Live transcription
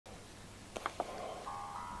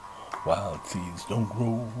Wild seeds don't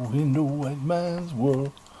grow in the white man's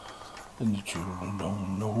world, and the children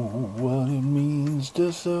don't know what it means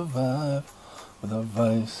to survive without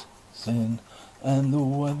vice, sin, and the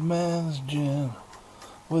white man's gin.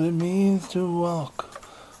 What it means to walk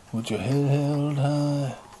with your head held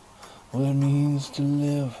high, what it means to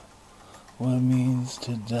live, what it means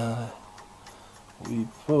to die. Weep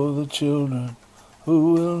for the children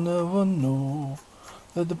who will never know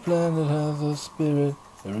that the planet has a spirit,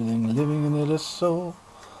 everything living in it a soul.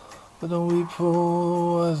 But don't weep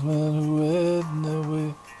for wise men who had their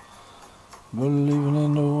way, believing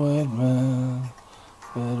in the white man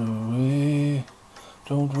better way.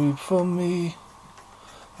 Don't weep for me,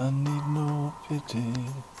 I need no pity.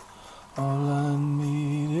 All I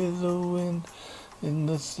need is a wind in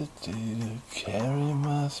the city to carry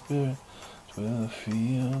my spirit to where the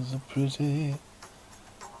fields are pretty,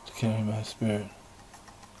 to carry my spirit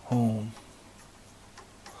home.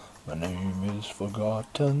 My name is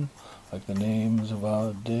forgotten, like the names of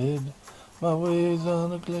our dead. My ways are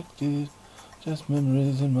neglected, just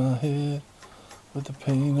memories in my head, with the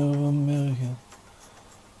pain of a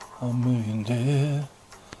million dead.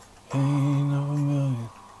 Pain of a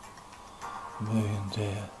million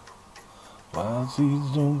dead. Wild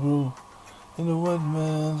seeds don't grow in the white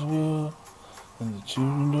man's world, and the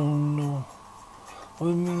children don't know what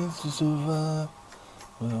it means to survive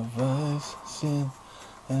without vice, sin,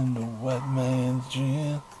 and the white man's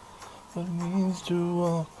gin. What it means to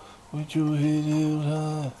walk with your head held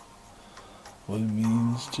high, what it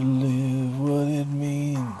means to live, what it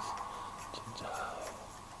means to die.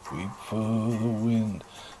 Weep for the wind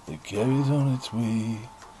that carries on its way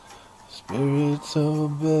spirits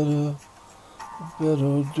of a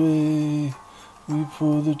better day. Weep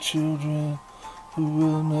for the children who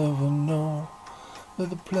will never know that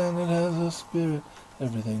the planet has a spirit,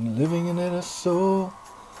 everything living in it a soul.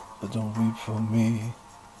 But don't weep for me,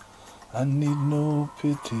 I need no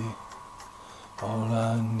pity. All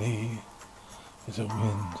I need is a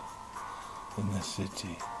wind in the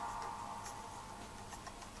city.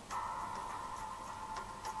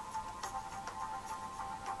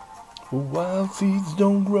 For wild seeds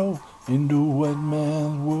don't grow in the white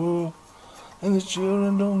man's world, and the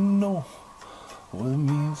children don't know what it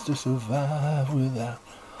means to survive without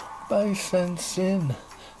vice and sin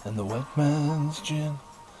and the white man's gin.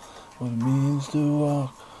 What it means to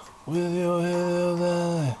walk with your head held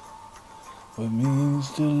high, what it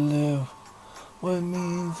means to live, what it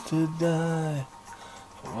means to die.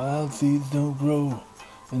 For wild seeds don't grow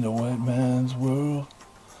in the white man's world,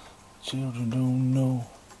 children don't know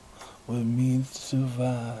what it means to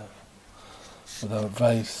survive without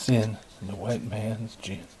vice, sin, and the white man's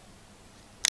gin.